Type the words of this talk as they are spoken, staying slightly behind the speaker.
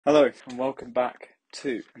Hello and welcome back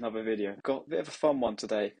to another video. Got a bit of a fun one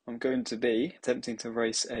today. I'm going to be attempting to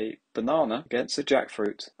race a banana against a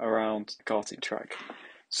jackfruit around the karting track.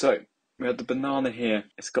 So we have the banana here.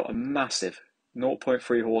 It's got a massive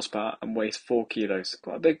 0.3 horsepower and weighs 4 kilos.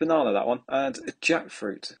 Quite a big banana, that one. And a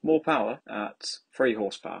jackfruit, more power at 3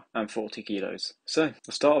 horsepower and 40 kilos. So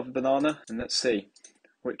we'll start with the banana and let's see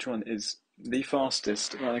which one is the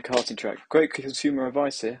fastest around a karting track. Great consumer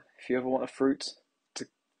advice here. If you ever want a fruit to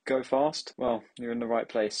go fast, well, you're in the right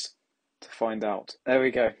place to find out. There we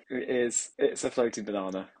go. It's a floating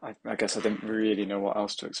banana. I guess I didn't really know what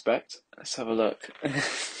else to expect. Let's have a look.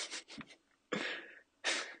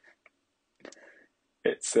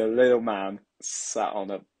 It's a little man sat on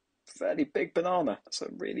a fairly big banana. It's a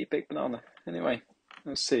really big banana. Anyway,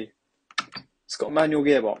 let's see. It's got a manual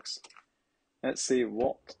gearbox. Let's see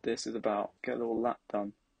what this is about. Get a little lap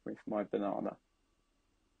done with my banana.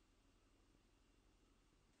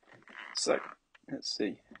 So, let's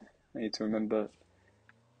see. I need to remember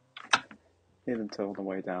heel and toe on the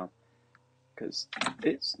way down because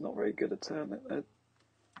it's not very good at turning.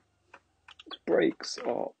 Its brakes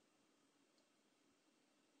are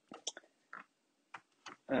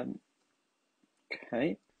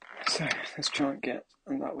okay. So let's try and get,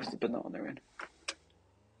 and that was the banana in.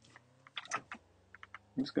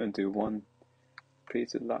 I'm just going to do one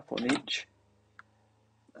repeated lap on each.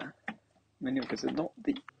 Manual because they're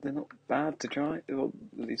not bad to drive. Well,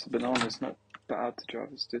 at least the banana's not bad to drive.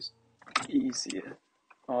 It's just easier.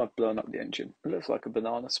 Oh, I've blown up the engine. It looks like a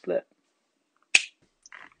banana split.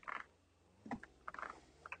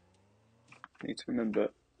 Need to remember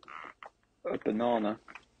a banana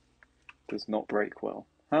does not brake well.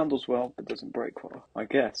 Handles well, but doesn't brake well. I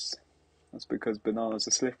guess that's because bananas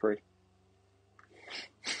are slippery.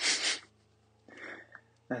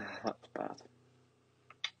 That's bad.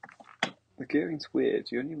 The gearing's weird.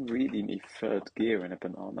 You only really need third gear in a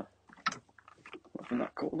banana. Not from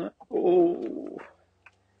that corner. Oh,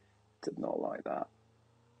 did not like that.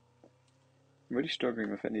 I'm really struggling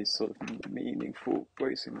with any sort of meaningful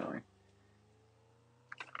racing line.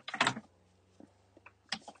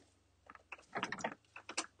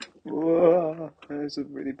 Whoa, there's a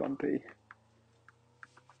really bumpy.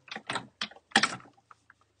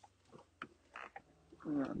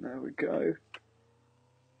 And there we go.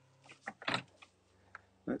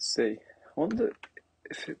 Let's see. I wonder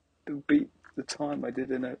if it will beat the time I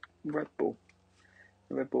did in a Red Bull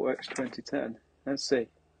X 2010. Let's see.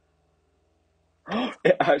 Oh,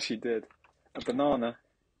 it actually did. A banana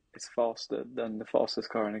is faster than the fastest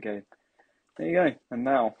car in the game. There you go. And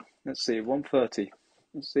now, let's see, 130.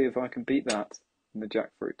 Let's see if I can beat that in the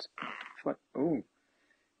jackfruit. Oh,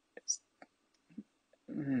 it's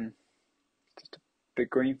just a big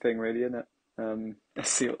green thing, really, isn't it?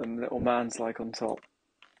 Let's see what the little man's like on top.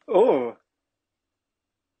 Oh,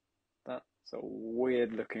 that's a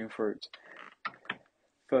weird looking fruit.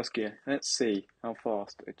 First gear. Let's see how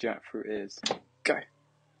fast a jackfruit is. Go.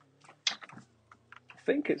 I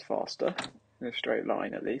think it's faster in a straight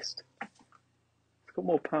line, at least. It's got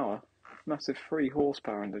more power. Massive 3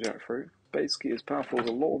 horsepower in the jackfruit. Basically as powerful as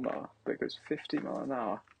a lawnmower, but it goes 50 miles an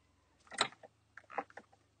hour.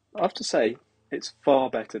 I have to say, it's far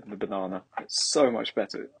better than the banana. It's so much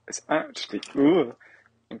better. It's actually,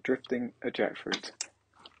 I'm drifting a jackfruit.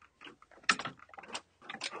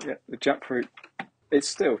 Yeah, the jackfruit, it's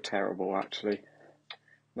still terrible actually.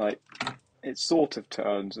 Like, it sort of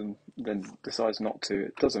turns and then decides not to.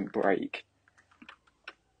 It doesn't brake.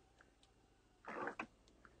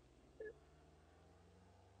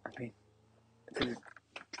 I mean, the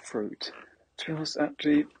fruit. To be honest,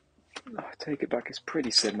 actually, I take it back, it's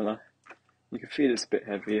pretty similar. You can feel it's a bit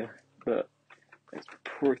heavier, but it's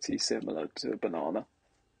pretty similar to a banana.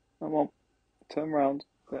 Come on, turn around.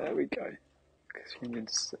 There we go.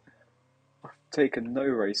 I've taken no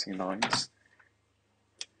racing lines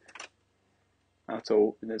at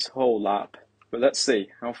all in this whole lap. But let's see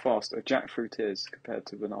how fast a jackfruit is compared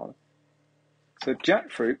to a banana. So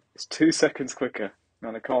jackfruit is 2 seconds quicker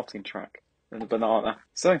on a karting track than a banana.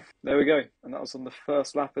 So there we go. And that was on the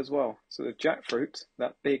first lap as well. So the jackfruit,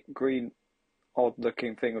 that big green odd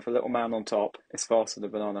looking thing with a little man on top, is faster than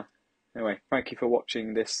a banana. Anyway, thank you for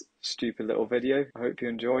watching this stupid little video. I hope you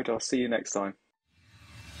enjoyed. I'll see you next time.